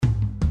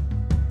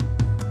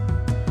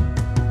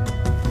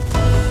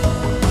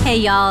Hey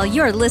y'all,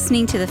 you're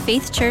listening to the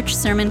Faith Church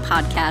Sermon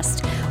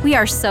Podcast. We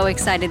are so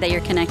excited that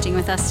you're connecting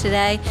with us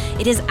today.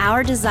 It is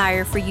our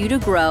desire for you to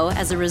grow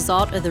as a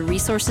result of the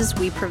resources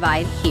we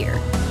provide here.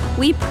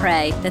 We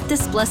pray that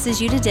this blesses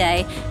you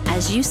today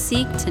as you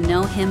seek to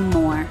know Him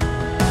more.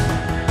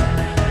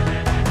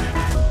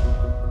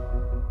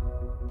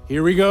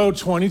 Here we go,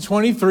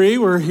 2023.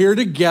 We're here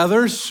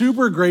together.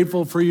 Super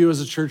grateful for you as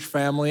a church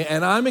family.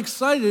 And I'm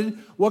excited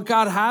what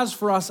God has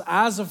for us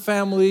as a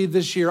family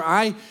this year.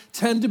 I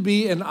tend to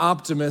be an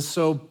optimist,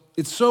 so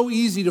it's so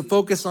easy to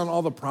focus on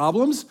all the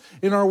problems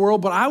in our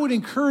world. But I would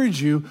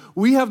encourage you,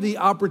 we have the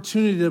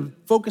opportunity to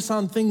focus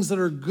on things that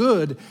are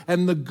good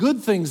and the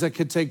good things that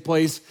could take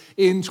place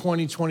in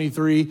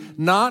 2023,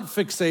 not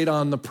fixate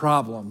on the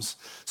problems.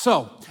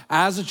 So,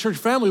 as a church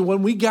family,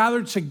 when we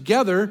gather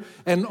together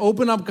and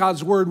open up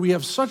God's word, we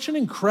have such an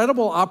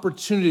incredible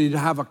opportunity to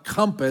have a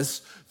compass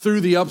through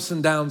the ups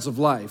and downs of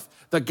life.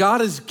 That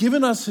God has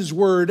given us His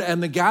word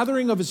and the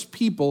gathering of His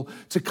people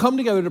to come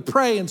together to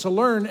pray and to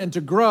learn and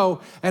to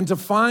grow and to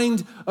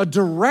find a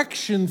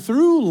direction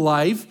through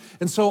life.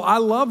 And so I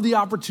love the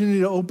opportunity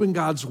to open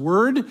God's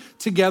word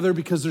together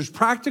because there's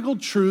practical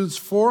truths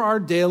for our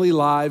daily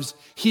lives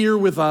here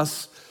with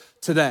us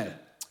today.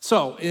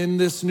 So in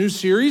this new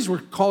series, we're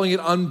calling it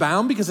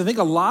Unbound because I think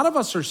a lot of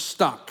us are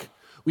stuck.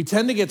 We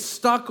tend to get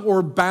stuck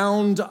or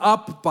bound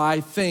up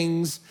by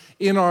things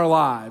in our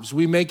lives.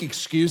 We make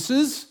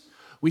excuses.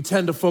 We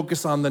tend to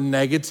focus on the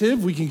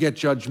negative. We can get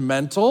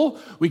judgmental.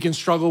 We can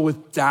struggle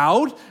with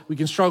doubt. We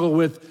can struggle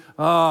with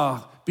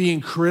being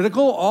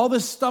critical, all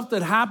this stuff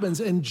that happens.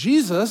 And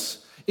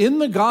Jesus, in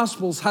the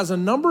Gospels, has a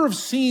number of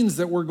scenes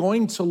that we're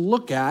going to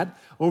look at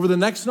over the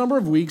next number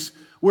of weeks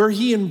where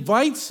He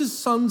invites His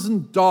sons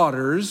and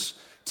daughters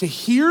to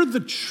hear the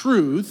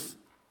truth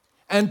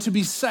and to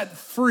be set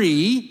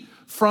free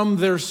from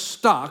their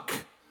stuck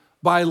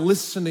by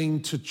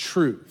listening to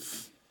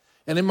truth.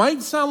 And it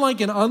might sound like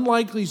an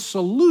unlikely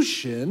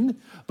solution,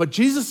 but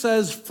Jesus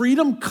says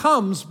freedom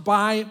comes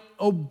by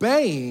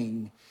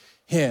obeying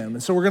Him.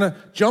 And so we're going to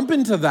jump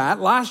into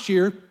that. Last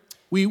year,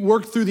 we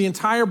worked through the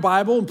entire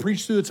Bible and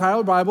preached through the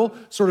entire Bible,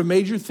 sort of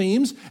major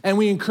themes, and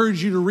we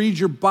encourage you to read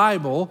your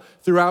Bible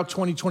throughout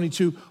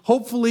 2022.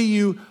 Hopefully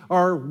you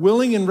are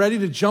willing and ready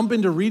to jump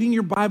into reading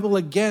your Bible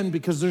again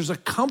because there's a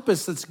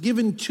compass that's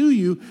given to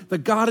you that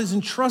God has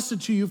entrusted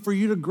to you for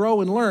you to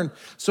grow and learn.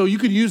 So you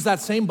could use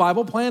that same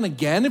Bible plan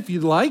again if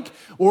you'd like,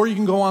 or you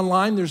can go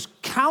online. There's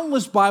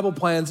countless Bible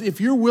plans. If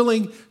you're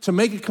willing to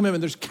make a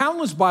commitment, there's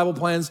countless Bible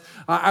plans.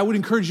 I would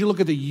encourage you to look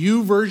at the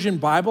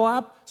YouVersion Bible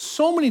app.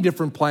 So many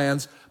different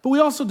plans, but we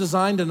also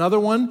designed another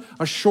one,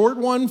 a short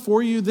one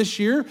for you this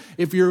year.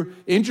 If you're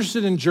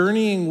interested in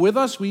journeying with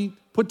us, we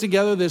put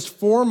together this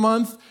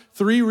 4-month,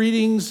 3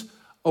 readings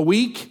a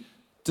week,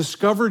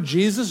 Discover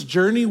Jesus,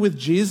 Journey with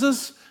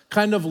Jesus,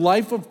 kind of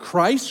life of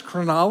Christ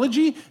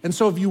chronology. And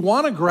so if you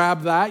want to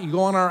grab that, you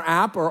go on our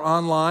app or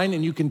online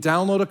and you can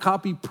download a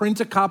copy, print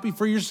a copy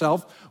for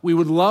yourself. We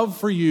would love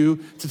for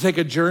you to take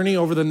a journey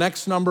over the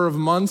next number of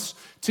months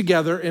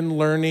together in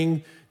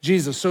learning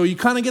Jesus. So you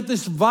kind of get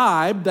this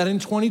vibe that in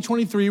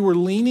 2023, we're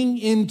leaning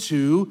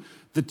into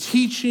the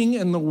teaching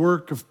and the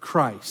work of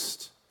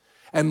Christ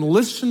and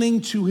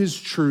listening to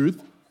His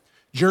truth,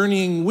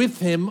 journeying with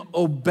Him,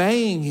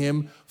 obeying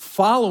Him,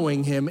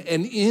 following Him.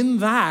 And in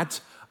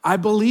that, I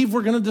believe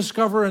we're going to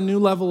discover a new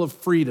level of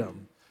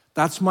freedom.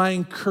 That's my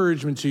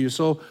encouragement to you.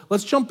 So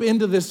let's jump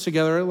into this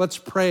together. Let's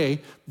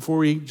pray before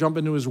we jump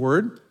into His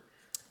word.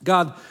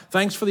 God,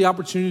 thanks for the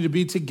opportunity to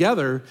be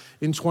together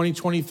in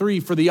 2023,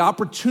 for the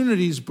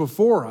opportunities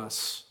before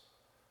us.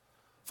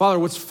 Father,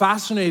 what's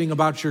fascinating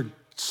about your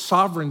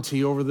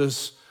sovereignty over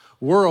this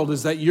world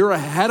is that you're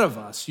ahead of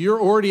us.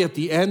 You're already at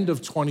the end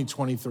of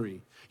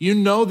 2023. You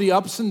know the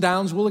ups and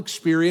downs we'll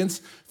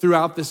experience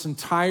throughout this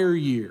entire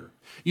year.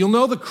 You'll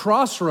know the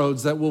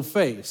crossroads that we'll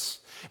face.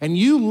 And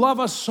you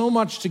love us so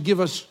much to give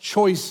us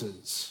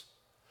choices.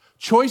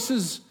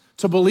 Choices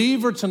to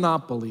believe or to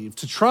not believe,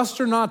 to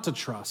trust or not to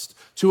trust,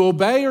 to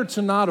obey or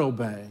to not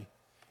obey.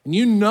 And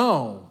you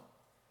know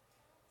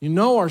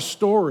our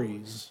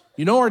stories,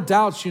 you know our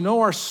doubts, you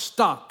know our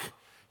stuck,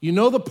 you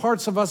know the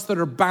parts of us that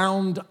are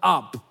bound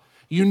up,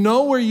 you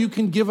know where you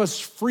can give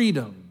us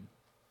freedom.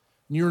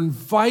 And you're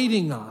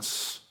inviting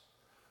us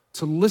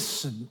to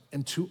listen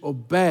and to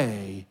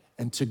obey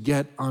and to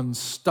get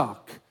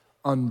unstuck,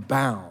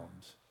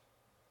 unbound,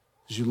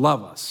 because you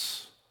love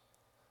us.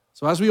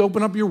 So as we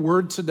open up your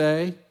word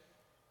today,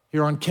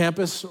 here on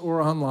campus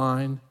or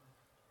online,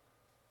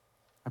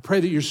 I pray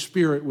that your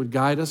Spirit would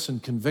guide us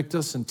and convict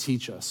us and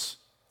teach us.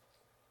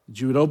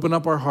 That you would open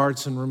up our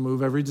hearts and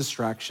remove every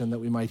distraction that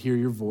we might hear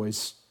your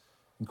voice.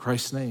 In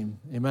Christ's name,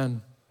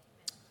 amen.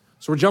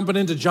 So we're jumping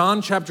into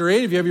John chapter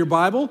 8. If you have your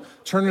Bible,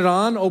 turn it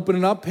on, open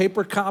it up,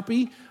 paper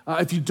copy.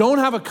 If you don't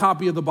have a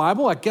copy of the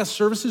Bible, at guest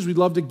services, we'd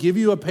love to give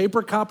you a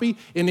paper copy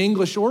in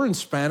English or in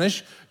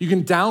Spanish. You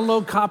can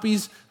download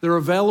copies. They're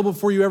available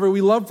for you everywhere.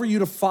 We love for you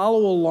to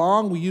follow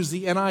along. We use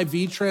the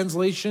NIV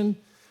translation.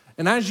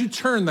 And as you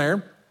turn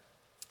there,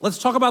 let's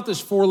talk about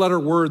this 4-letter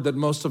word that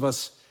most of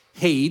us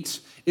hate.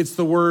 it's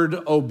the word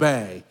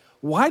obey.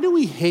 Why do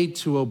we hate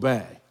to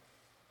obey?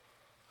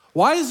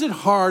 Why is it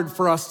hard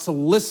for us to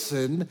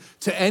listen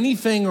to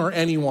anything or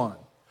anyone?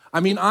 I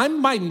mean,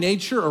 I'm by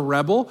nature a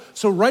rebel,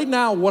 so right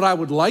now what I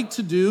would like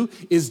to do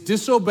is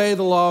disobey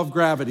the law of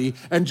gravity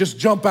and just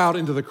jump out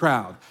into the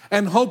crowd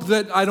and hope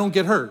that I don't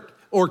get hurt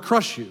or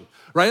crush you,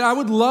 right? I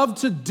would love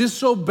to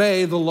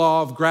disobey the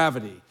law of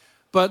gravity,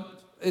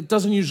 but it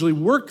doesn't usually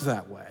work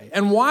that way.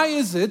 And why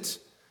is it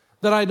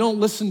that I don't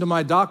listen to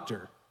my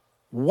doctor?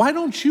 Why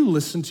don't you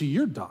listen to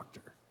your doctor?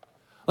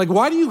 Like,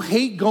 why do you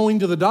hate going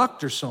to the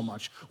doctor so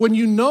much? When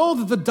you know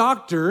that the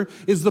doctor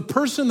is the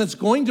person that's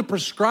going to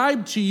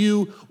prescribe to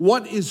you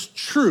what is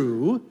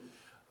true.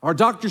 Our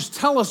doctors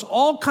tell us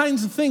all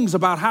kinds of things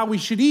about how we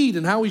should eat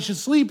and how we should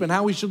sleep and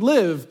how we should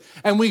live.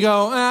 And we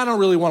go, I don't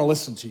really want to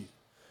listen to you.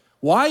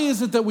 Why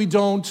is it that we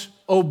don't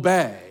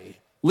obey,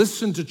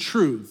 listen to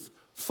truth,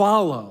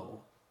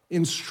 follow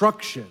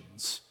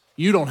instructions?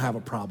 You don't have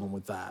a problem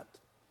with that.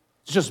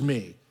 It's just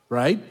me,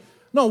 right?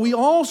 No, we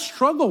all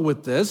struggle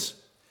with this.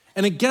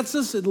 And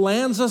it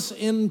lands us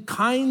in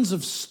kinds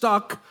of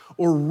stuck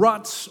or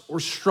ruts or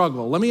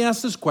struggle. Let me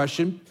ask this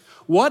question.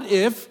 What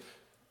if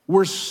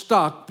we're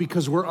stuck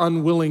because we're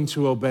unwilling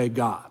to obey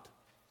God?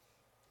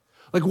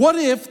 Like, what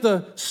if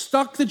the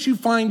stuck that you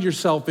find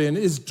yourself in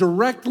is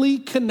directly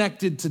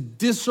connected to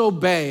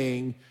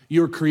disobeying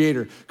your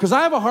Creator? Because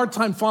I have a hard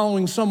time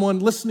following someone,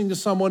 listening to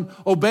someone,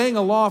 obeying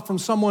a law from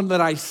someone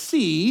that I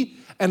see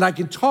and I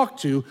can talk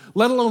to,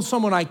 let alone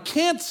someone I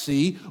can't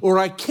see or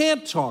I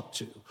can't talk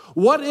to.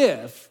 What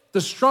if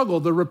the struggle,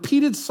 the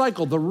repeated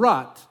cycle, the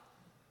rut,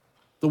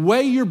 the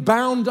way you're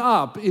bound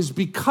up is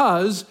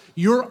because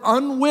you're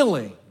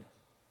unwilling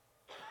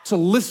to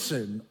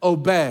listen,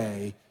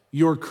 obey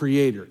your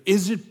Creator?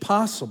 Is it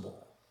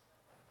possible?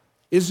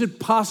 Is it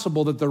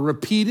possible that the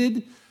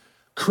repeated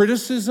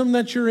criticism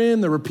that you're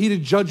in, the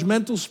repeated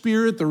judgmental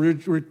spirit,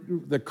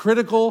 the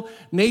critical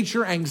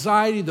nature,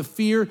 anxiety, the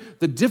fear,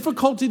 the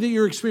difficulty that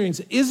you're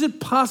experiencing, is it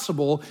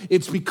possible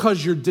it's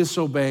because you're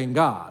disobeying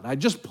God? I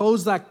just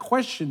posed that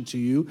question to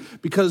you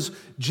because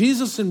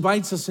Jesus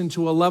invites us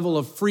into a level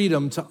of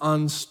freedom to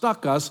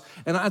unstuck us,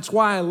 and that's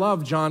why I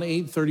love John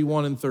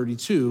 8:31 and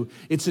 32.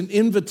 It's an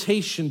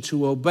invitation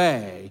to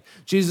obey.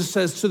 Jesus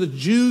says to the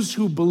Jews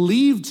who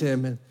believed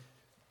him,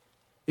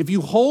 if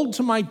you hold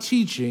to my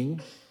teaching,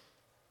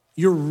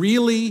 you're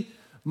really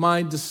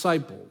my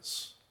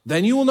disciples.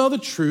 Then you will know the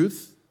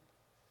truth,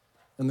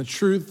 and the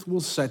truth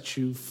will set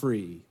you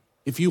free.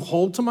 If you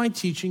hold to my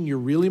teaching, you're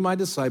really my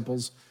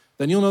disciples.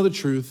 Then you'll know the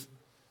truth,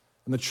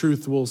 and the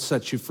truth will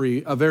set you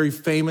free. A very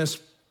famous,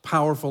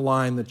 powerful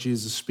line that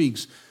Jesus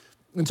speaks.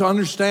 And to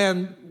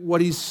understand what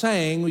he's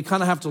saying, we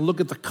kind of have to look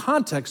at the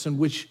context in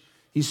which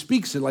he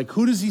speaks it. Like,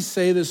 who does he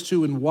say this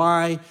to, and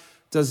why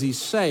does he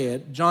say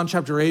it? John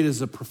chapter 8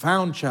 is a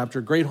profound chapter.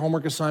 Great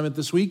homework assignment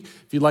this week.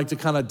 If you'd like to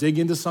kind of dig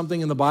into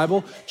something in the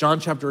Bible, John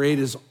chapter 8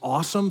 is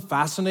awesome,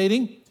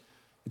 fascinating.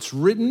 It's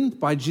written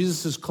by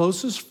Jesus'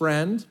 closest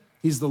friend.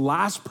 He's the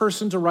last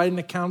person to write an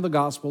account of the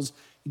Gospels.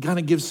 He kind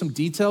of gives some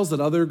details that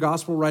other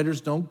gospel writers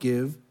don't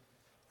give.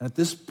 And at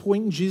this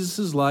point in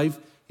Jesus' life,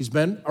 he's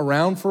been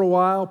around for a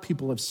while.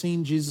 People have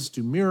seen Jesus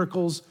do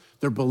miracles.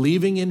 They're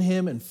believing in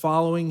him and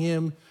following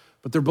him.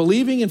 But they're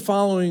believing and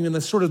following, and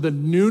the sort of the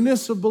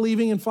newness of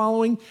believing and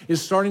following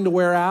is starting to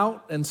wear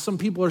out, and some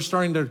people are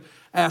starting to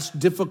ask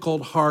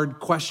difficult, hard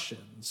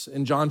questions.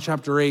 In John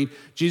chapter 8,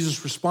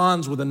 Jesus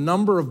responds with a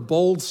number of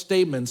bold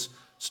statements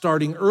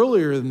starting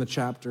earlier in the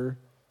chapter.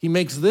 He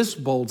makes this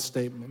bold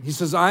statement. He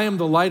says, I am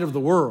the light of the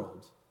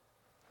world.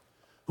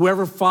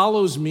 Whoever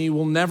follows me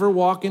will never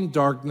walk in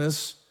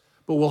darkness,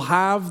 but will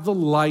have the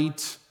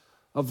light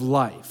of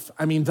life.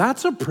 I mean,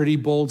 that's a pretty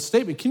bold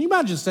statement. Can you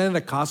imagine standing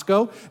at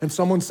Costco and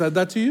someone said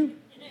that to you?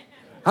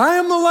 I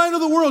am the light of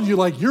the world.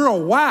 You're a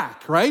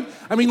whack, right?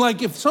 I mean,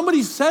 like if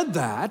somebody said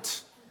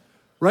that,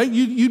 right,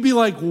 you'd be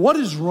like, what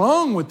is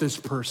wrong with this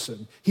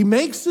person? He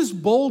makes this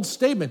bold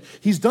statement.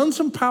 He's done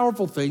some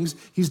powerful things.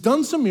 He's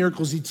done some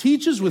miracles. He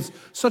teaches with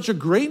such a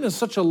greatness,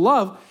 such a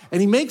love,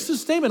 and he makes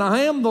this statement,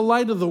 I am the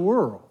light of the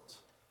world.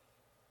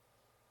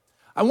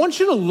 I want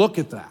you to look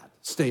at that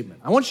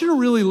statement. I want you to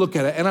really look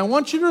at it, and I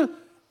want you to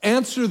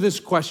answer this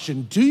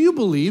question. Do you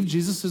believe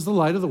Jesus is the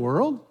light of the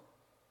world?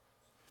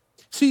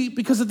 See,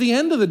 because at the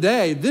end of the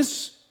day,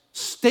 this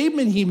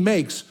statement he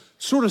makes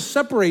sort of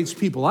separates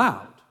people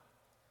out,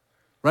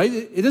 right?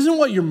 It isn't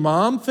what your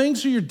mom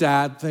thinks or your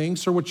dad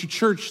thinks or what your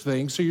church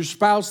thinks or your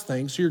spouse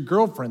thinks or your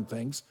girlfriend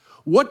thinks.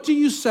 What do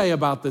you say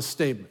about this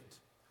statement?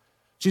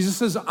 Jesus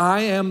says, I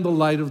am the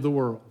light of the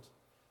world.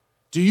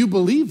 Do you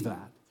believe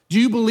that? Do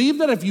you believe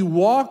that if you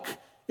walk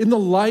in the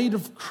light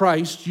of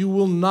Christ, you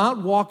will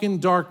not walk in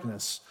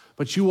darkness,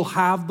 but you will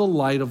have the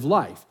light of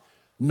life?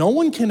 No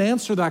one can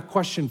answer that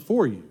question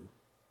for you.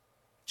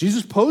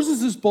 Jesus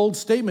poses this bold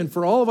statement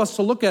for all of us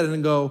to look at it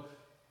and go,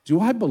 do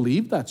I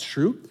believe that's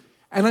true?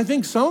 And I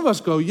think some of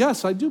us go,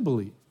 yes, I do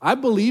believe. I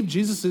believe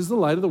Jesus is the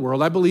light of the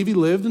world. I believe he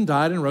lived and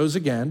died and rose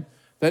again,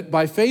 that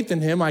by faith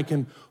in him, I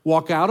can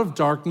walk out of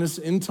darkness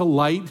into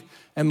light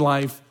and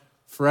life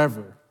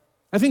forever.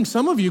 I think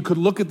some of you could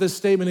look at this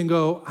statement and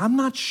go, I'm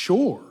not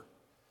sure.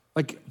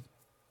 Like,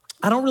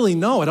 I don't really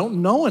know. I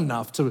don't know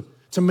enough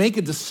to make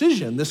a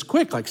decision this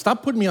quick. Like,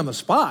 stop putting me on the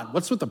spot.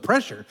 What's with the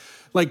pressure?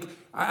 Like,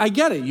 I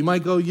get it. You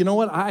might go, you know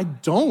what? I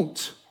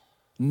don't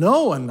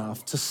know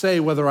enough to say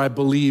whether I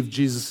believe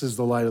Jesus is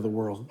the light of the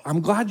world.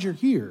 I'm glad you're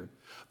here.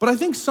 But I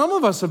think some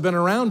of us have been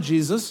around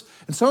Jesus,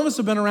 and some of us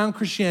have been around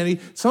Christianity.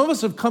 Some of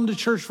us have come to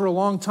church for a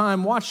long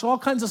time, watched all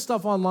kinds of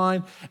stuff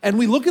online, and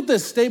we look at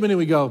this statement and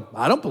we go,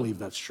 I don't believe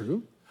that's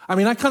true. I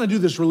mean, I kind of do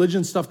this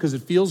religion stuff because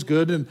it feels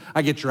good, and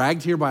I get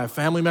dragged here by a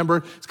family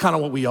member. It's kind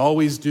of what we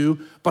always do.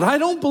 But I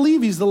don't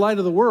believe he's the light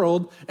of the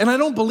world, and I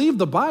don't believe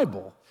the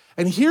Bible.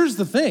 And here's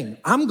the thing.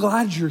 I'm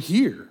glad you're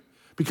here.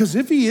 Because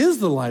if he is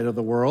the light of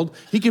the world,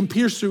 he can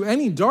pierce through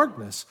any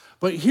darkness.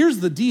 But here's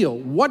the deal.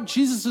 What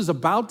Jesus is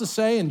about to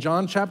say in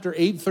John chapter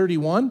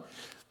 8:31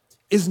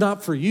 is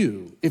not for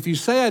you. If you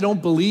say, I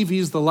don't believe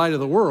he's the light of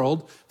the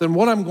world, then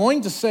what I'm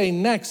going to say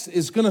next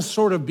is going to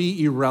sort of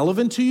be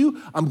irrelevant to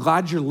you. I'm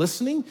glad you're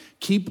listening.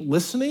 Keep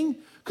listening.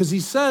 Because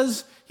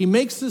he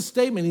makes this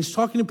statement. He's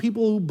talking to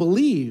people who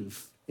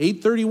believe.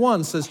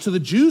 8:31 says, to the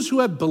Jews who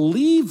have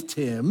believed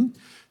him,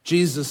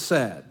 Jesus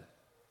said,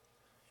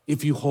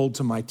 if you hold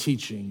to my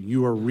teaching,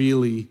 you are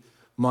really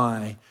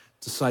my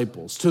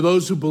disciples. To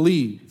those who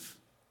believe,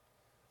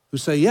 who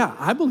say, yeah,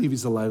 I believe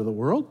he's the light of the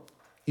world.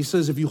 He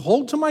says, if you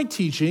hold to my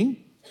teaching,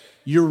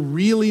 you're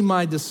really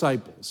my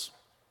disciples.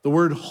 The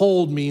word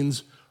hold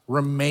means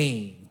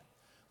remain.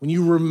 When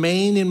you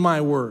remain in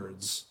my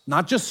words,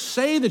 not just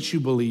say that you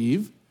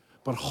believe,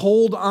 but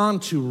hold on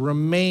to,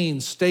 remain,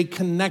 stay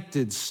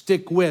connected,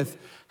 stick with,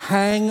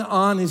 hang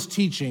on his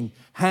teaching,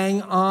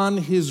 hang on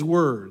his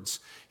words.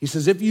 He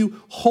says, if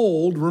you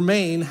hold,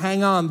 remain,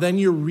 hang on, then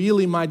you're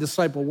really my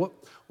disciple.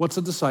 What's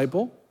a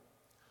disciple?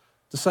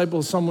 Disciple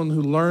is someone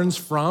who learns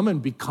from and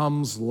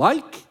becomes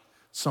like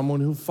someone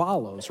who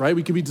follows, right?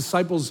 We could be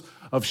disciples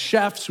of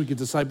chefs, we could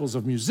be disciples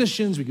of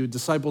musicians, we could be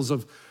disciples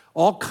of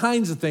all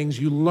kinds of things.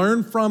 You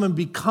learn from and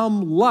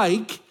become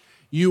like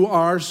you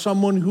are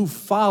someone who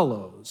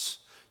follows.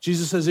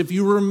 Jesus says, if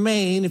you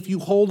remain, if you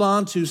hold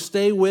on to,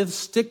 stay with,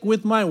 stick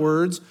with my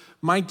words,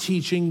 my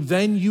teaching,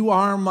 then you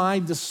are my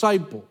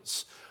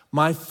disciples,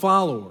 my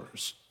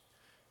followers.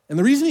 And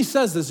the reason he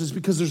says this is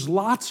because there's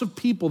lots of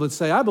people that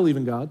say, I believe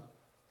in God.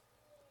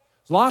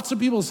 Lots of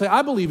people that say,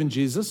 I believe in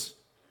Jesus.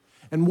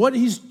 And what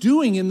he's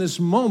doing in this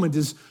moment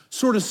is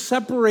sort of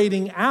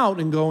separating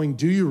out and going,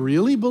 do you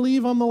really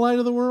believe I'm the light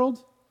of the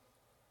world?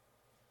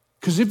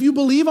 Because if you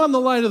believe I'm the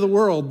light of the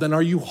world, then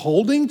are you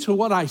holding to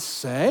what I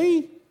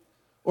say?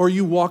 Or are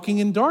you walking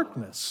in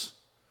darkness?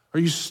 Are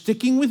you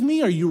sticking with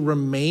me? Are you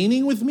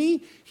remaining with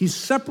me? He's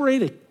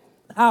separating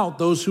out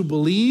those who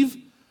believe,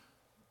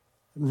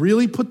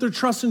 really put their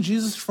trust in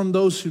Jesus, from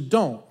those who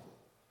don't.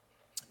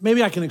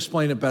 Maybe I can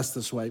explain it best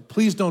this way.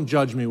 Please don't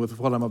judge me with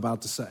what I'm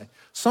about to say.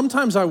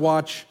 Sometimes I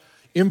watch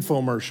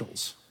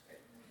infomercials.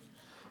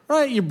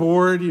 Right, you're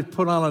bored, you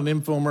put on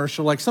an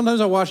infomercial. Like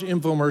sometimes I watch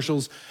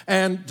infomercials,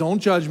 and don't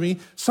judge me,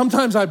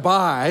 sometimes I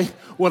buy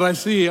what I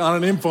see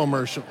on an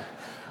infomercial.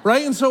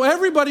 Right? And so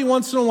everybody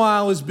once in a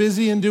while is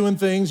busy and doing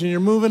things, and you're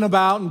moving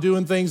about and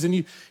doing things, and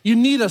you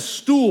need a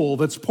stool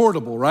that's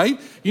portable,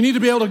 right? You need to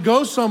be able to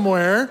go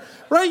somewhere,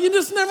 right? You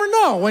just never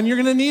know when you're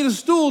gonna need a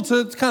stool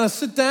to kind of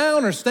sit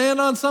down or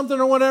stand on something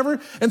or whatever.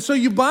 And so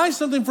you buy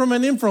something from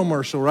an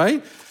infomercial,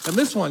 right? And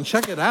this one,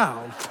 check it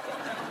out,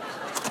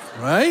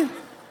 right?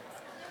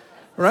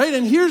 Right?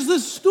 And here's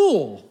this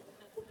stool.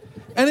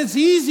 And it's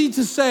easy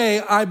to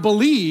say, I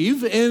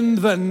believe in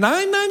the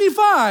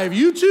 $9.95,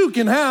 you too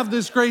can have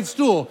this great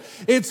stool.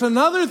 It's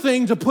another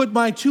thing to put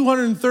my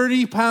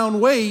 230-pound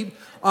weight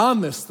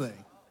on this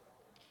thing.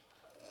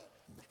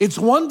 It's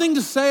one thing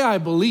to say I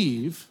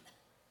believe.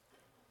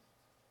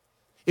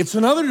 It's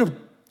another to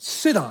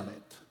sit on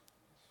it.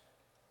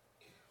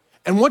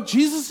 And what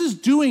Jesus is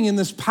doing in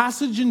this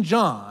passage in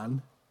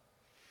John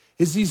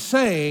is he's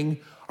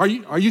saying, are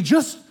you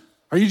just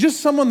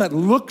someone that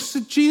looks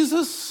at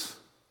Jesus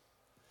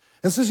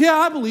and says, yeah,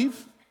 I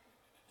believe.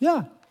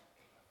 Yeah,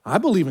 I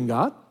believe in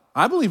God.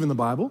 I believe in the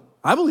Bible.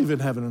 I believe in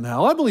heaven and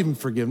hell. I believe in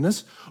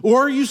forgiveness.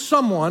 Or are you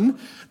someone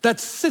that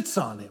sits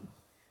on him?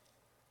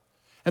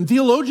 And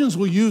theologians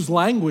will use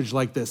language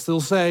like this.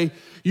 They'll say,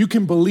 you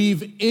can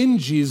believe in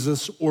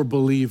Jesus or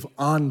believe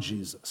on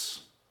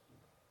Jesus.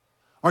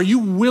 Are you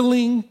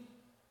willing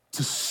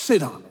to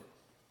sit on him,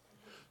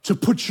 to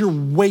put your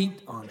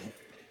weight on him,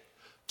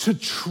 to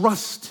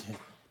trust him,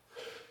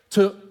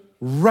 to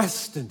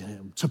rest in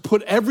him, to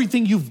put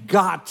everything you've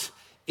got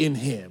in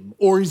him?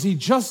 Or is he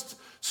just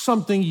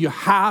something you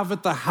have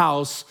at the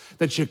house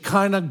that you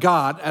kind of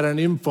got at an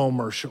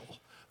infomercial?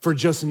 For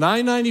just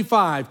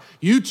 $9.95,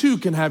 you too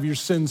can have your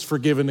sins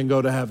forgiven and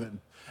go to heaven.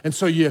 And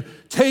so you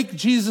take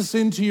Jesus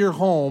into your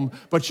home,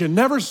 but you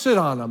never sit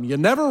on him. You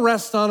never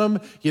rest on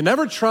him. You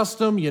never trust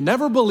him. You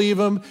never believe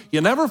him. You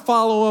never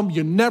follow him.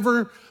 You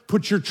never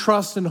put your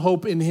trust and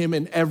hope in him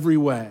in every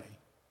way.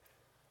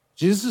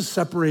 Jesus is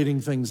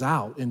separating things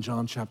out in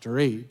John chapter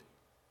 8.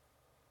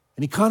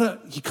 And he kind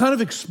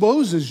of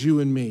exposes you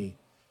and me.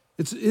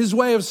 It's his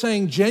way of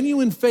saying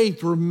genuine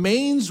faith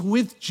remains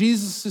with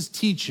Jesus'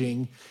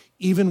 teaching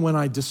even when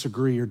I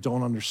disagree or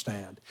don't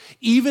understand.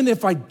 Even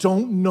if I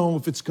don't know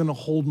if it's gonna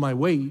hold my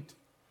weight,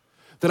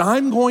 that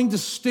I'm going to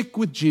stick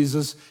with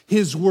Jesus,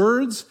 his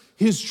words,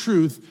 his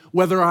truth,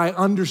 whether I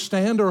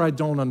understand or I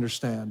don't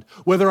understand,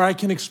 whether I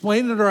can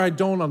explain it or I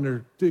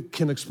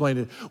can explain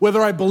it,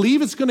 whether I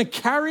believe it's gonna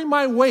carry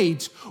my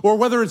weight or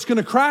whether it's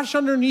gonna crash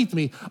underneath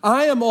me.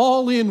 I am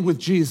all in with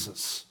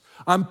Jesus.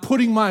 I'm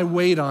putting my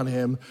weight on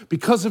him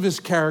because of his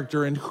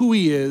character and who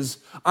he is.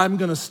 I'm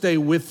gonna stay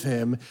with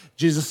him.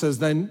 Jesus says,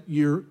 then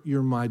you're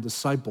my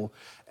disciple.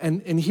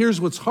 And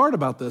here's what's hard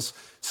about this.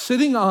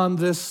 Sitting on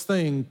this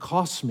thing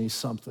costs me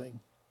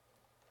something.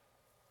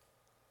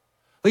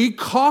 Like, it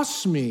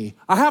costs me.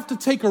 I have to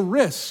take a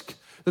risk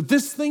that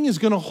this thing is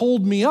gonna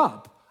hold me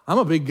up. I'm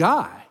a big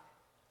guy.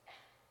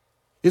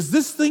 Is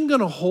this thing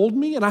gonna hold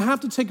me? And I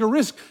have to take a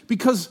risk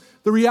because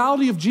the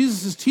reality of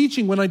Jesus'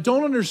 teaching, when I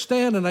don't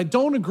understand and I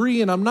don't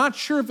agree and I'm not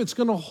sure if it's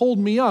gonna hold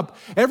me up,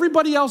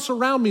 everybody else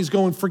around me is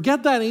going,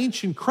 forget that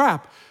ancient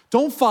crap.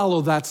 Don't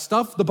follow that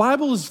stuff. The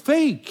Bible is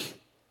fake.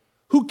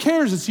 Who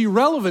cares? It's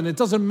irrelevant. It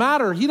doesn't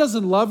matter. He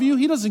doesn't love you.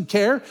 He doesn't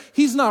care.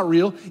 He's not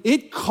real.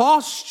 It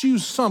costs you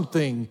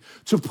something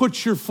to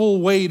put your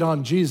full weight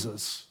on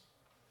Jesus.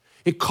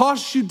 It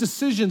costs you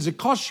decisions. It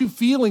costs you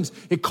feelings.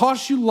 It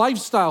costs you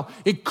lifestyle.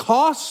 It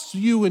costs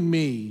you and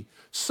me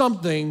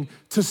something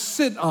to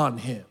sit on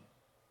him.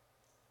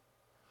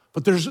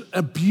 But there's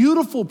a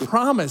beautiful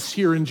promise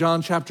here in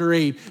John chapter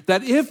 8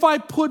 that if I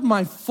put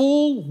my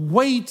full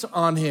weight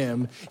on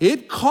him,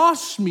 it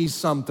costs me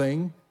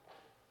something,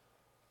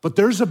 but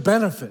there's a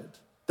benefit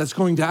that's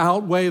going to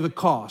outweigh the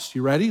cost.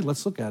 You ready?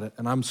 Let's look at it.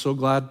 And I'm so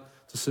glad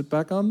to sit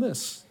back on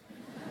this.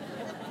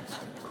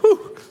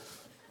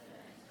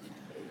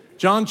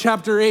 John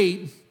chapter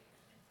 8,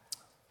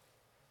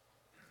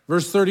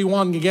 verse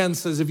 31 again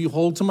says, if you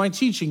hold to my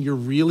teaching, you're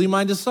really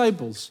my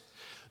disciples.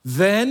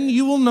 Then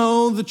you will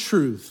know the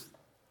truth,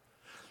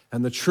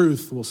 and the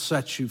truth will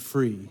set you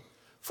free.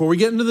 Before we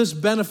get into this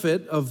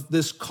benefit of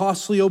this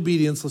costly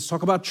obedience, let's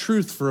talk about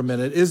truth for a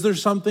minute.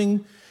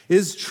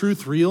 Is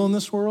truth real in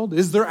this world?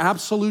 Is there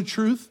absolute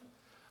truth?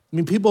 I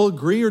mean, people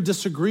agree or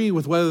disagree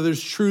with whether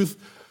there's truth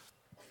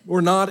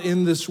or not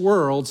in this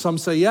world. Some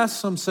say yes,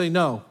 some say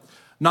no.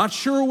 Not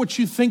sure what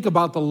you think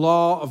about the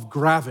law of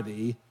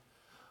gravity,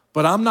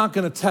 but I'm not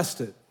gonna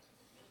test it.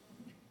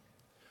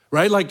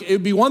 Right? Like,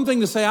 it'd be one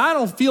thing to say, I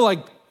don't feel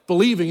like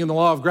believing in the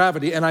law of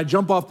gravity, and I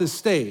jump off this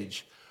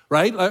stage,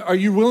 right? Are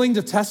you willing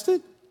to test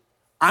it?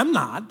 I'm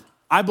not.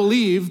 I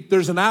believe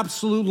there's an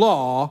absolute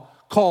law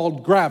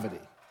called gravity.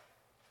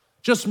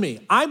 Just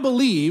me. I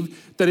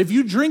believe that if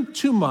you drink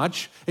too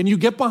much and you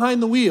get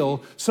behind the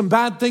wheel, some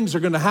bad things are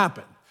gonna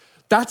happen.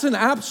 That's an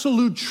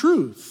absolute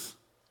truth.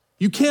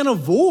 You can't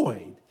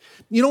avoid.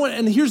 You know what?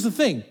 And here's the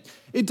thing.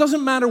 It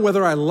doesn't matter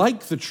whether I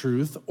like the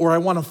truth or I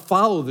want to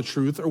follow the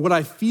truth or what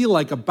I feel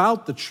like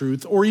about the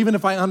truth or even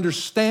if I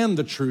understand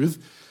the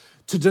truth.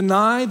 To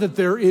deny that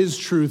there is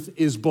truth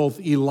is both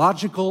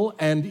illogical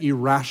and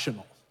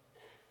irrational.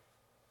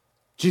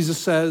 Jesus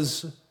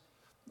says,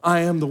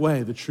 I am the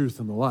way, the truth,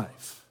 and the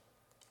life.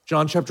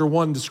 John chapter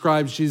 1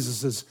 describes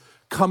Jesus as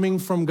coming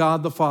from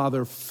God the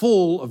Father,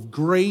 full of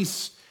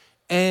grace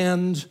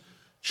and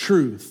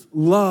truth,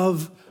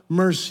 love,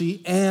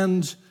 mercy,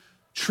 and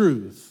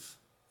truth.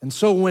 And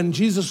so when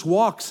Jesus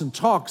walks and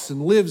talks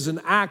and lives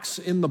and acts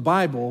in the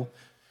Bible,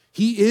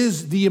 he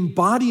is the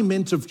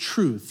embodiment of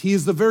truth. He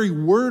is the very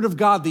word of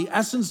God, the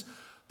essence,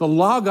 the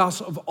logos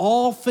of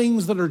all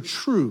things that are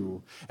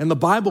true. And the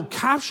Bible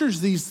captures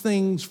these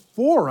things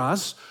for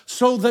us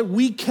so that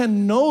we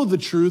can know the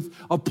truth,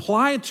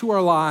 apply it to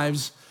our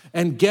lives,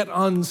 and get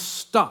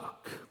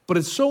unstuck. But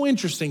it's so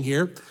interesting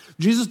here.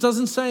 Jesus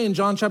doesn't say in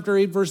John chapter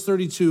 8, verse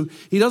 32,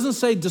 he doesn't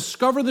say,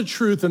 discover the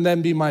truth and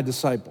then be my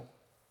disciple.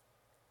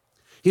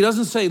 He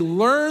doesn't say,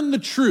 learn the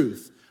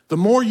truth. The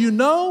more you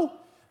know,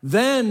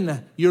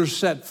 then you're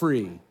set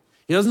free.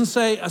 He doesn't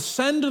say,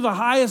 ascend to the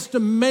highest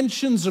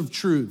dimensions of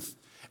truth,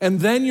 and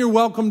then you're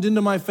welcomed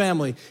into my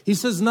family. He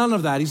says none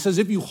of that. He says,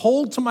 if you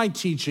hold to my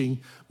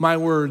teaching, my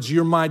words,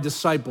 you're my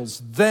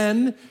disciples,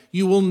 then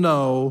you will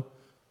know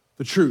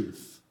the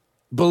truth.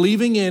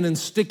 Believing in and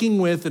sticking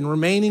with and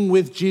remaining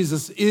with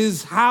Jesus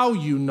is how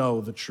you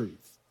know the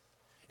truth.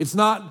 It's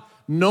not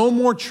no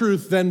more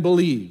truth than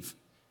believe.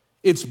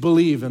 It's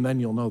believe and then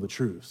you'll know the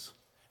truth.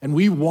 And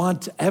we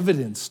want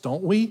evidence,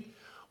 don't we?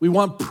 We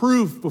want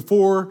proof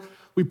before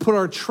we put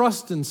our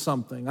trust in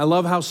something. I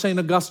love how St.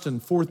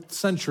 Augustine, 4th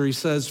century,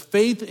 says,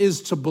 faith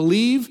is to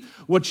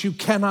believe what you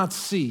cannot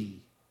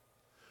see.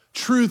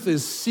 Truth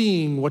is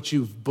seeing what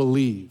you've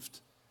believed.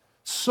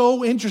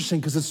 So interesting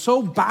because it's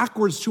so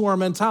backwards to our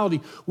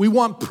mentality. We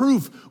want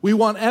proof, we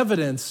want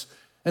evidence,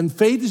 and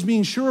faith is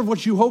being sure of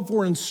what you hope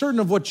for and certain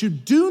of what you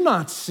do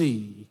not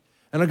see.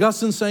 And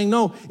Augustine's saying,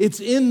 no, it's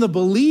in the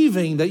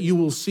believing that you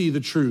will see the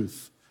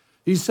truth.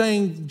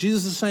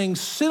 Jesus is saying,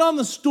 sit on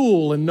the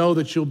stool and know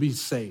that you'll be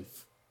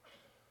safe.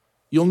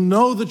 You'll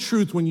know the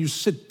truth when you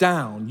sit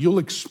down. You'll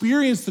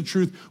experience the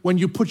truth when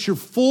you put your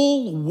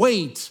full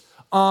weight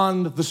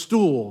on the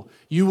stool.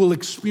 You will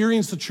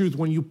experience the truth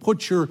when you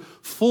put your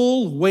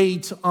full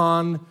weight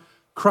on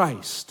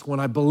Christ. When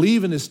I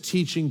believe in his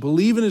teaching,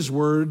 believe in his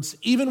words,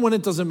 even when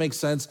it doesn't make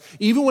sense,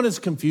 even when it's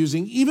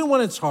confusing, even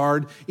when it's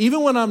hard,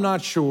 even when I'm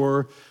not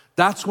sure,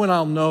 that's when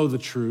I'll know the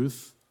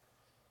truth.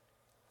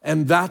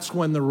 And that's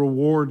when the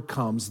reward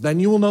comes. Then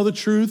you will know the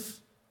truth,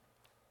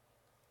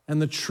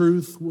 and the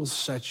truth will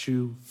set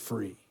you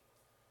free.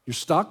 You're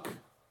stuck.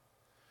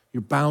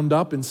 You're bound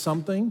up in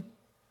something.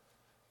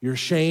 You're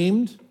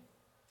ashamed.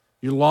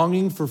 You're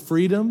longing for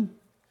freedom.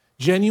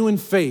 Genuine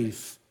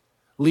faith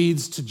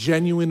leads to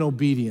genuine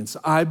obedience.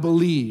 I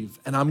believe,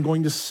 and I'm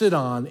going to sit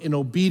on in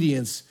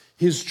obedience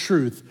his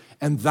truth,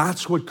 and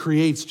that's what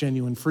creates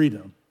genuine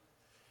freedom.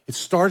 It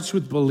starts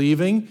with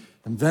believing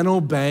and then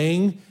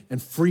obeying,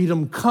 and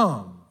freedom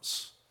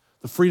comes.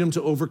 The freedom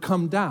to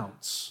overcome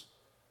doubts,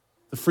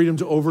 the freedom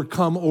to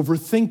overcome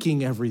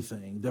overthinking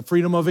everything, the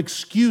freedom of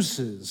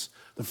excuses,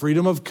 the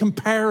freedom of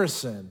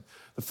comparison,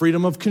 the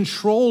freedom of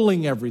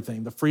controlling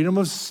everything, the freedom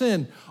of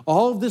sin.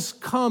 All of this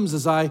comes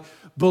as I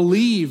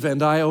believe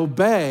and I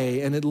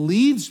obey, and it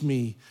leads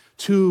me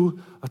to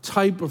a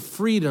type of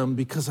freedom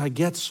because I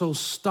get so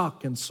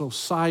stuck and so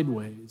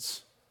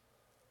sideways.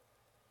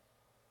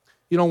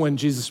 You know, when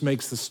Jesus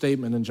makes the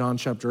statement in John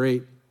chapter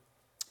 8,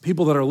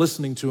 people that are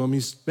listening to him,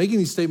 he's making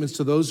these statements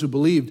to those who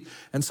believed.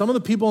 And some of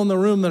the people in the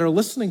room that are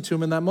listening to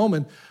him in that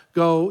moment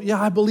go,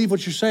 yeah, I believe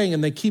what you're saying.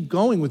 And they keep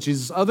going with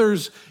Jesus.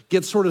 Others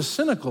get sort of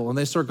cynical and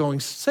they start going,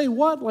 say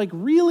what? Like,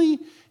 really?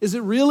 Is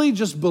it really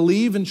just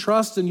believe and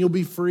trust and you'll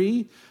be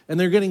free? And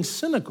they're getting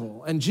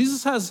cynical. And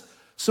Jesus has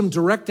some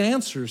direct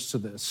answers to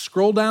this.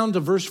 Scroll down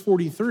to verse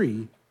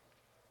 43.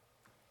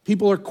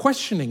 People are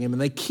questioning him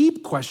and they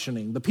keep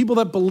questioning. The people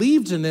that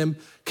believed in him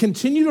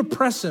continue to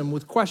press him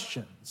with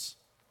questions.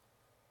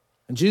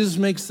 And Jesus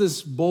makes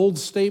this bold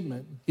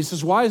statement. He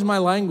says, why is my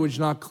language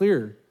not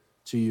clear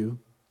to you?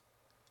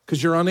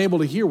 Because you're unable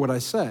to hear what I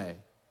say.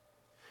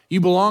 You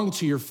belong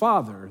to your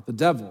father, the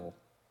devil,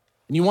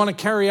 and you want to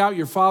carry out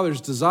your father's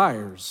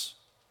desires.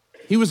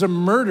 He was a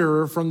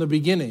murderer from the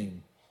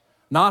beginning,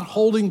 not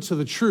holding to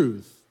the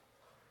truth,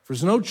 for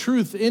there's no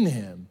truth in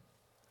him.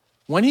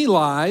 When he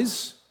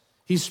lies,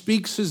 he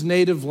speaks his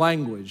native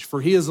language,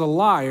 for he is a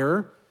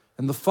liar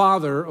and the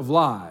father of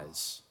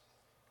lies.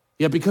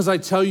 Yet because I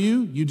tell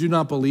you, you do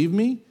not believe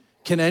me,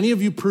 can any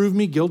of you prove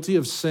me guilty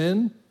of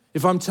sin?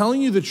 If I'm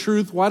telling you the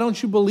truth, why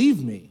don't you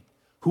believe me?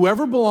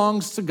 Whoever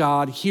belongs to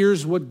God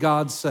hears what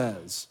God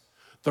says.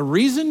 The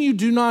reason you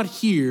do not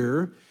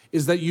hear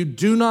is that you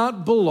do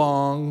not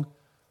belong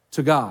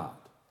to God.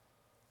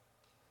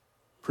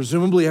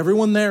 Presumably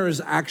everyone there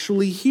is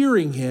actually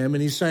hearing him,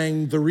 and he's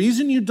saying the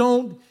reason you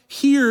don't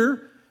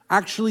hear,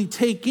 actually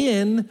take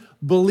in,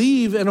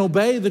 believe, and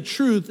obey the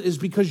truth is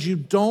because you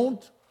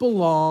don't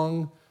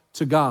belong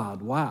to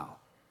God. Wow.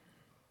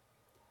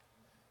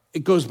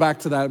 It goes back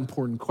to that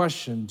important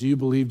question. Do you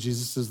believe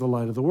Jesus is the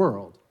light of the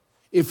world?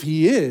 If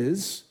he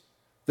is,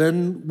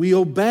 then we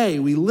obey,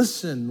 we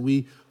listen,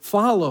 we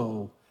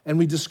follow, and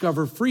we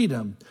discover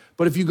freedom.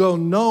 But if you go,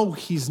 no,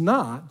 he's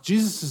not,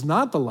 Jesus is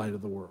not the light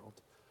of the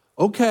world,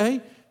 okay,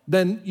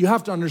 then you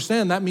have to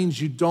understand that means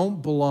you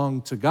don't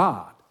belong to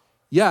God.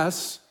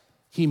 Yes,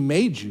 he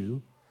made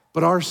you,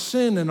 but our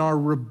sin and our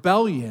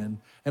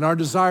rebellion and our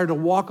desire to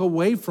walk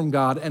away from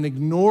God and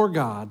ignore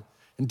God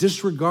and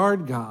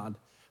disregard God,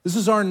 this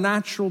is our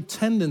natural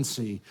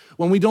tendency.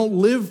 When we don't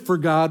live for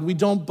God, we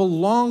don't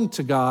belong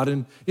to God.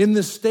 And in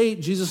this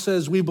state, Jesus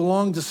says we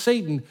belong to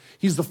Satan.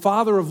 He's the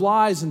father of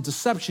lies and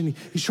deception.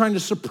 He's trying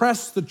to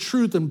suppress the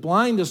truth and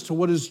blind us to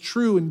what is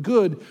true and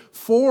good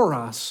for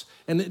us.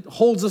 And it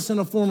holds us in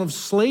a form of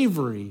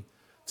slavery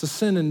to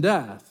sin and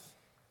death.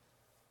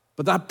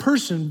 But that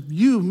person,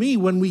 you, me,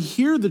 when we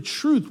hear the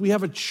truth, we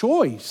have a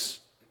choice.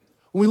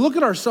 When we look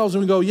at ourselves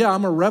and we go, yeah,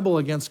 I'm a rebel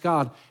against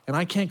God and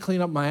I can't clean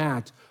up my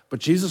act, but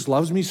Jesus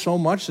loves me so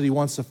much that he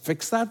wants to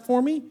fix that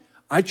for me.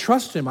 I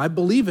trust him. I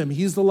believe him.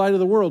 He's the light of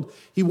the world.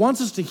 He wants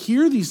us to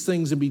hear these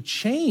things and be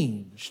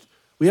changed.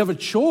 We have a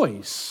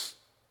choice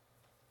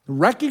to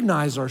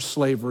recognize our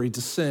slavery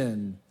to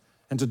sin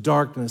and to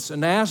darkness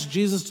and ask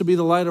Jesus to be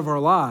the light of our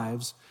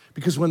lives,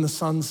 because when the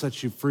sun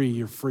sets you free,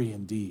 you're free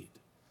indeed,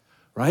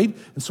 right?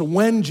 And so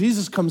when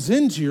Jesus comes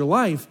into your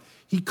life,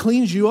 he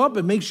cleans you up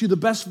and makes you the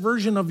best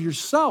version of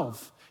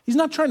yourself. He's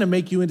not trying to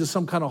make you into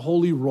some kind of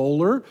holy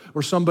roller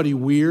or somebody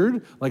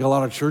weird, like a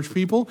lot of church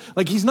people.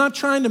 Like, he's not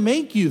trying to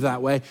make you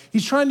that way.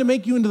 He's trying to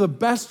make you into the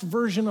best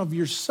version of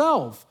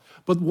yourself,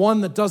 but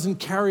one that doesn't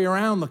carry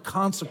around the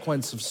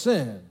consequence of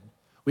sin.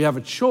 We have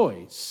a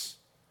choice.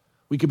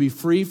 We could be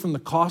free from the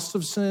cost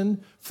of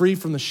sin, free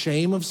from the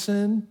shame of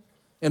sin,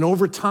 and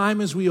over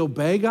time, as we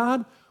obey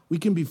God, we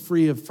can be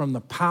free from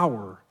the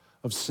power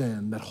of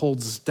sin that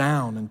holds us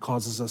down and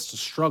causes us to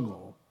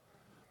struggle.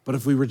 But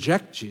if we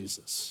reject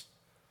Jesus,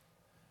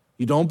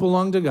 you don't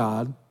belong to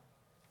God,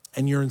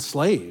 and you're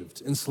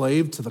enslaved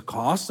to the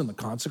cost and the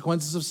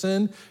consequences of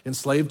sin,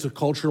 enslaved to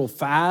cultural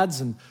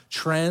fads and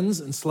trends,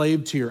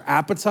 enslaved to your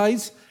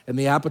appetites and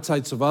the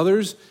appetites of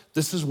others.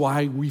 This is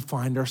why we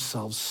find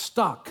ourselves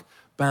stuck,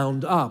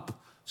 bound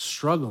up,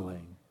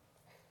 struggling.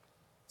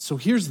 So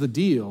here's the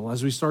deal.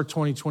 As we start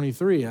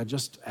 2023, I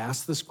just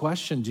ask this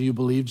question. Do you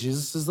believe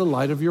Jesus is the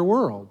light of your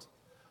world?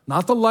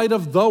 Not the light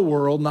of the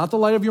world, not the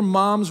light of your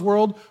mom's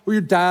world or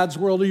your dad's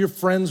world or your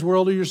friend's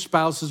world or your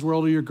spouse's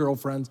world or your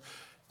girlfriend's.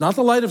 Not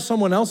the light of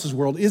someone else's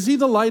world. Is he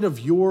the light of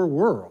your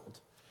world?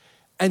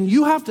 And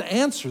you have to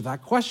answer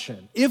that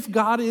question. If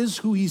God is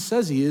who he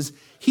says he is,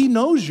 he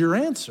knows your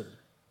answer.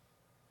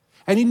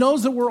 And he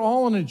knows that we're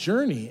all on a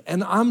journey.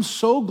 And I'm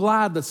so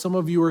glad that some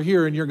of you are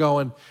here and you're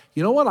going,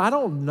 you know what? I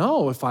don't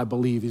know if I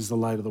believe he's the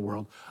light of the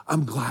world.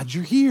 I'm glad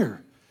you're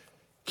here.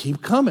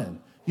 Keep coming.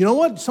 You know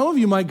what? Some of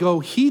you might go,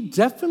 he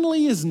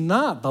definitely is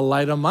not the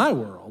light of my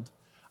world.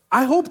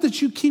 I hope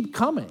that you keep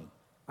coming.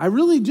 I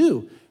really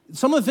do.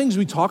 Some of the things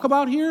we talk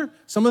about here,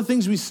 some of the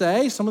things we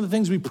say, some of the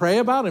things we pray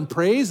about and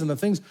praise, and the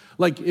things,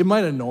 like, it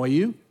might annoy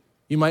you.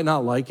 You might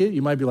not like it.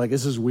 You might be like,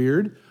 this is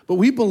weird. But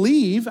we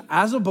believe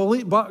as a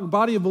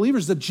body of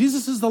believers that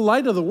Jesus is the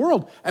light of the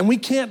world. And we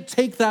can't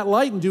take that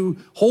light and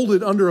hold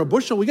it under a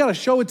bushel. We got to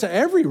show it to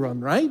everyone,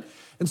 right?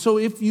 And so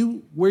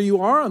where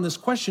you are on this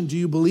question, do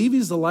you believe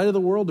he's the light of the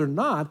world or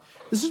not?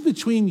 This is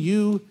between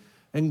you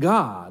and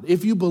God.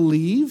 If you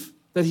believe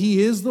that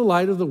he is the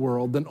light of the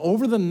world, then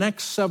over the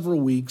next several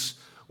weeks,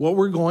 what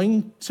we're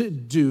going to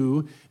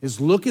do is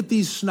look at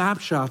these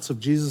snapshots of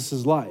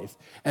Jesus' life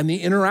and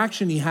the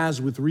interaction he has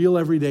with real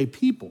everyday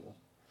people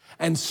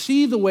and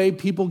see the way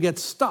people get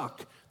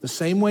stuck. The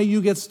same way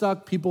you get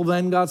stuck, people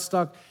then got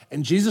stuck.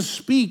 And Jesus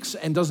speaks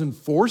and doesn't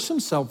force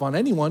himself on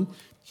anyone.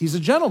 He's a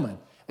gentleman.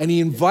 And he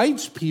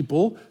invites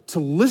people to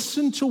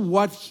listen to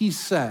what he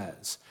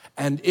says.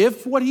 And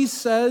if what he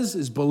says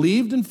is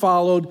believed and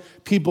followed,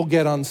 people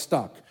get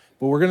unstuck.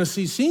 But we're going to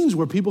see scenes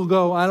where people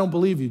go, I don't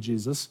believe you,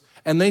 Jesus.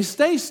 And they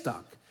stay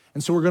stuck.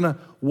 And so we're going to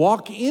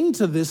walk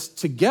into this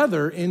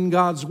together in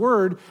God's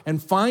word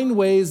and find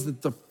ways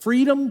that the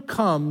freedom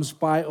comes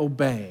by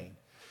obeying.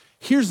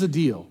 Here's the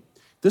deal.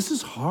 This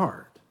is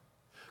hard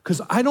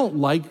because I don't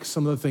like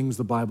some of the things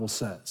the Bible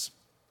says.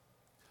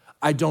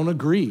 I don't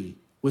agree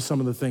with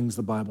some of the things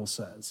the Bible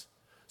says.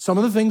 Some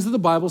of the things that the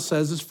Bible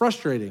says is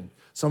frustrating.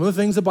 Some of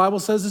the things the Bible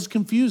says is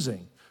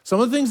confusing. Some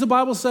of the things the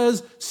Bible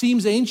says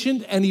seems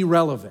ancient and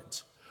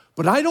irrelevant.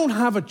 But I don't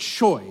have a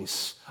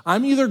choice.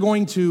 I'm either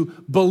going to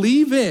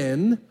believe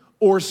in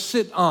or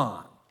sit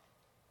on.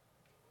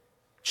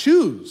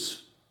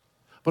 Choose.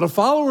 But a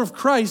follower of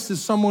Christ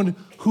is someone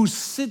who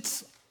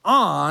sits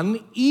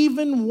on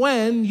even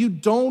when you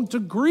don't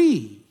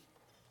agree,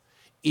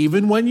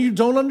 even when you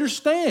don't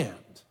understand,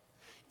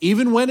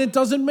 even when it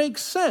doesn't make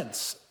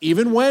sense,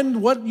 even when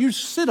what you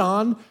sit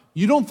on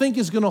you don't think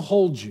is going to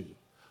hold you.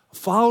 A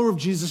follower of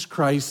Jesus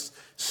Christ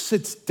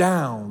sits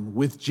down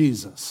with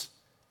Jesus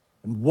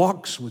and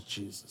walks with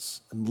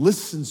Jesus and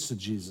listens to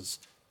Jesus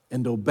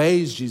and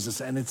obeys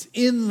Jesus. And it's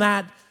in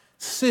that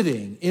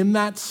sitting, in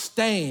that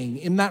staying,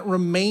 in that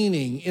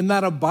remaining, in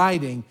that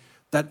abiding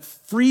that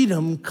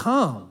freedom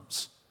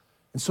comes.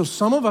 And so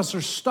some of us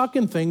are stuck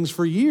in things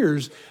for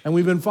years and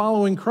we've been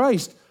following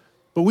Christ,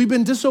 but we've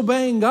been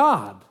disobeying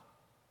God.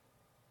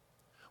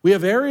 We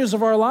have areas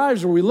of our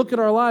lives where we look at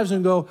our lives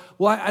and go,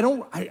 well, I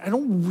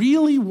don't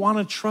really want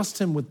to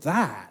trust him with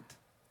that,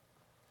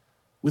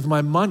 with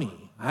my money.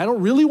 I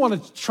don't really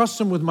want to trust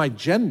him with my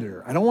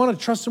gender. I don't want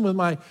to trust him with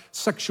my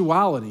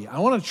sexuality. I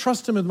want to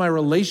trust him with my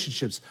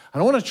relationships. I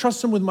don't want to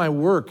trust him with my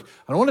work.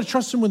 I don't want to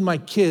trust him with my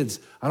kids.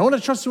 I don't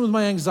want to trust him with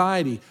my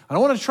anxiety. I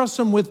don't want to trust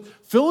him with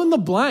fill in the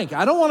blank.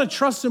 I don't want to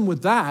trust him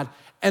with that.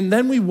 And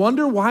then we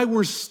wonder why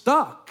we're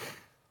stuck.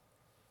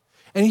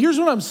 And here's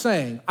what I'm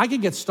saying. I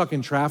could get stuck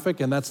in traffic,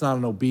 and that's not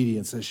an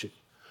obedience issue,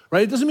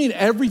 right? It doesn't mean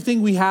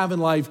everything we have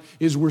in life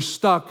is we're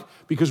stuck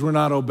because we're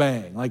not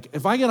obeying. Like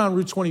if I get on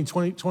Route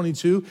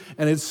 22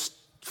 and it's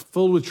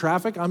filled with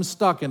traffic, I'm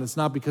stuck, and it's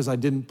not because I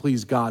didn't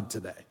please God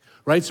today,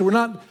 right? So we're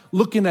not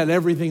looking at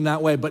everything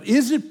that way. But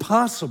is it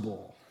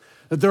possible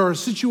that there are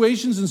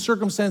situations and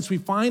circumstances we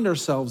find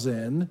ourselves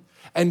in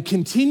and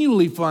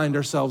continually find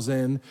ourselves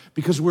in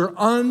because we're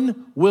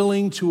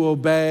unwilling to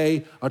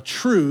obey a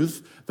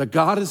truth that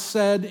God has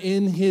said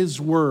in his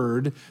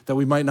word that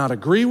we might not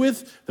agree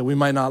with, that we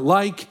might not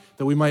like,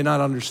 that we might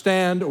not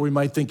understand, or we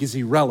might think is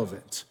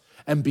irrelevant.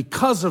 And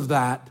because of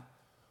that,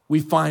 we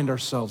find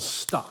ourselves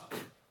stuck,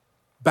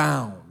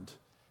 bound,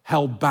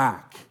 held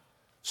back,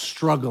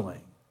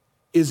 struggling.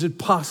 Is it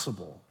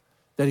possible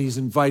that he's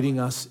inviting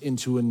us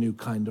into a new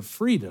kind of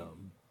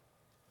freedom?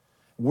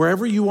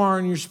 Wherever you are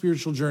in your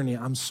spiritual journey,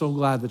 I'm so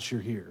glad that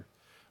you're here,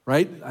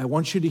 right? I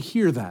want you to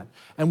hear that.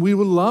 And we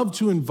would love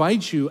to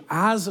invite you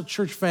as a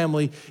church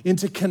family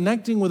into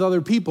connecting with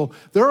other people.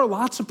 There are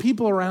lots of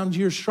people around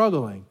here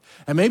struggling.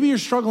 And maybe you're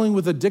struggling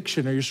with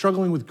addiction, or you're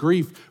struggling with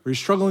grief, or you're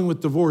struggling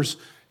with divorce,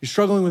 you're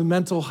struggling with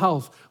mental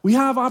health. We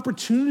have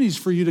opportunities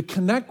for you to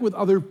connect with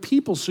other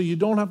people so you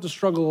don't have to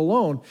struggle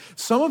alone.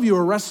 Some of you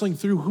are wrestling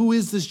through, who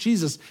is this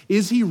Jesus?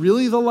 Is he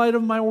really the light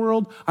of my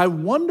world? I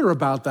wonder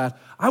about that.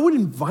 I would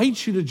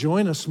invite you to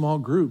join a small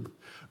group.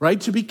 right?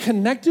 To be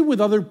connected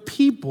with other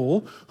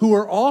people who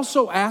are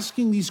also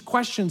asking these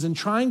questions and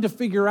trying to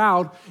figure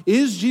out,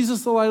 is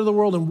Jesus the light of the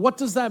world? And what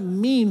does that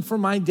mean for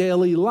my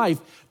daily life?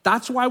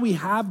 That's why we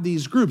have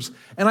these groups.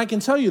 And I can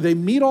tell you, they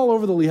meet all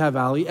over the Lehigh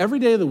Valley every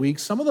day of the week,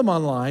 some of them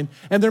online,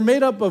 and they're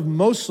made up of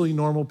mostly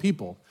normal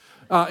people.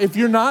 If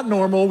you're not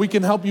normal, we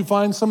can help you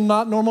find some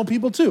not normal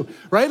people too,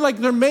 right? Like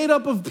they're made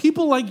up of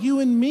people like you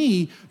and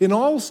me in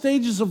all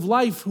stages of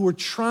life who are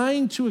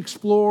trying to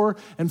explore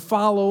and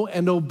follow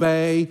and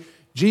obey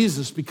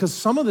Jesus, because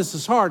some of this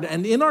is hard.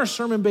 And in our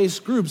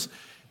sermon-based groups,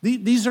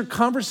 these are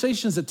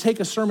conversations that take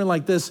a sermon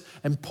like this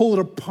and pull it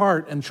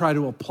apart and try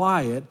to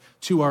apply it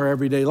to our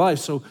everyday life.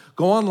 So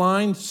go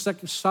online,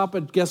 stop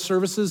at guest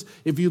services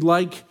if you'd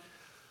like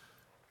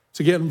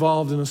to get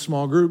involved in a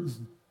small group.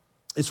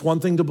 It's one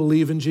thing to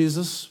believe in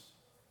Jesus.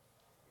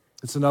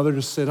 It's another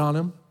to sit on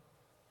him.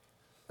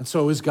 And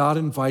so is God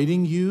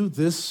inviting you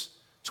this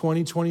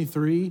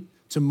 2023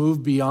 to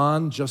move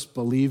beyond just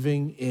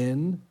believing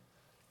in,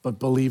 but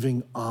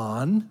believing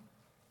on,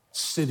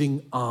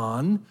 sitting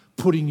on,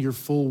 putting your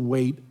full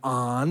weight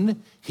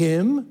on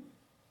him?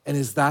 And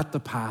is that the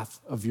path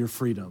of your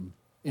freedom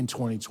in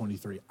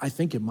 2023? I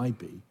think it might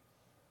be.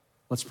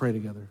 Let's pray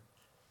together.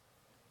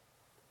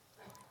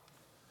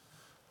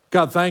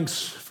 God,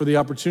 thanks for the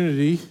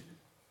opportunity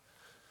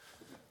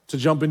to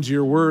jump into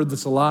your word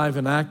that's alive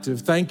and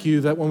active. Thank you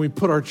that when we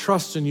put our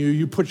trust in you,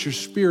 you put your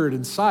spirit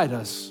inside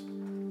us.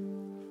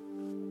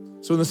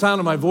 So in the sound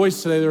of my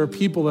voice today, there are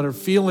people that are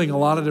feeling a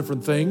lot of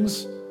different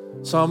things.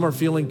 Some are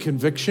feeling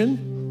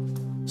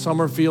conviction.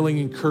 Some are feeling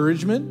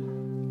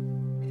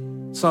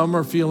encouragement. Some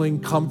are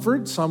feeling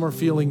comfort. Some are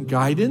feeling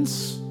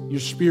guidance. Your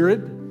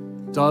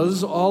spirit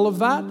does all of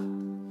that.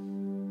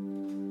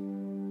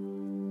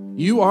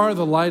 You are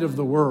the light of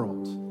the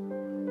world.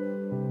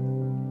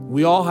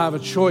 We all have a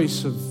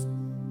choice of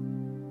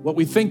what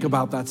we think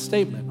about that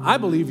statement. I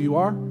believe you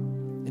are,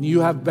 and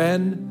you have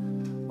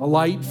been a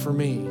light for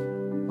me.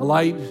 A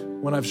light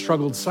when I've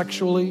struggled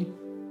sexually,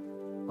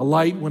 a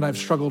light when I've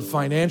struggled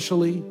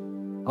financially,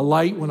 a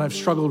light when I've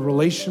struggled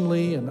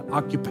relationally and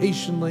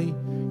occupationally.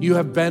 You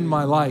have been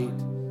my light,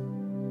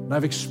 and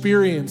I've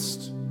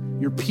experienced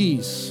your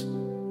peace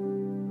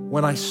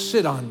when I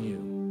sit on you,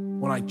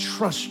 when I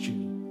trust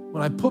you,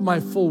 when I put my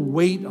full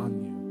weight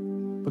on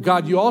you. But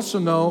God, you also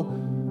know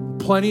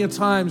plenty of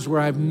times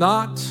where I've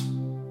not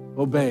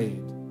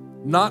obeyed,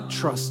 not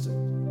trusted,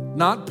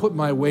 not put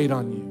my weight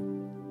on you,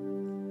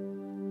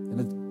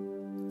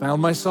 and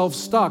found myself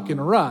stuck in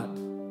a rut.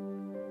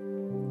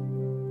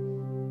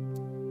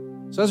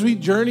 So as we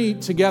journey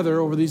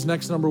together over these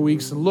next number of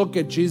weeks and look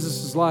at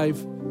Jesus'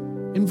 life,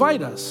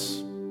 invite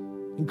us,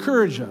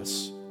 encourage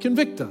us,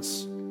 convict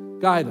us,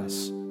 guide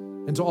us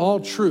into all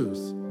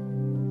truth,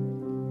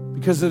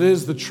 because it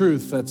is the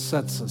truth that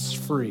sets us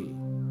free.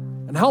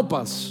 And help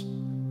us,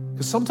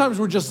 because sometimes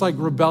we're just like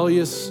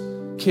rebellious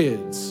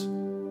kids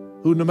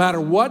who no matter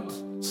what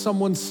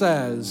someone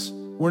says,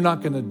 we're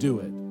not gonna do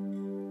it.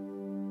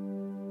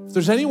 If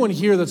there's anyone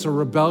here that's a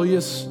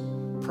rebellious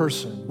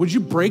person, would you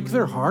break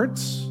their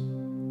hearts?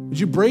 Would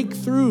you break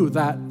through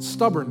that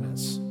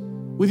stubbornness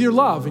with your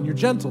love and your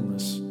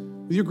gentleness,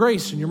 with your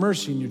grace and your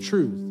mercy and your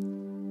truth?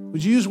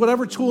 Would you use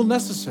whatever tool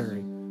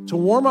necessary to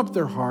warm up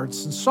their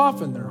hearts and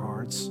soften their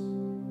hearts,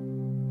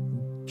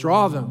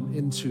 draw them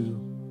into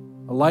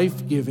a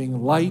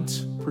life-giving,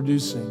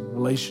 light-producing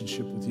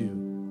relationship with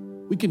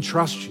you? We can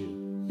trust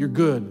you. You're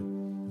good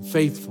and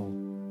faithful.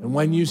 And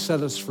when you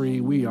set us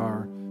free, we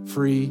are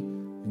free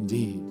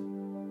indeed.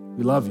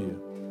 We love you.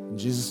 In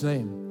Jesus'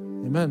 name,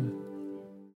 amen.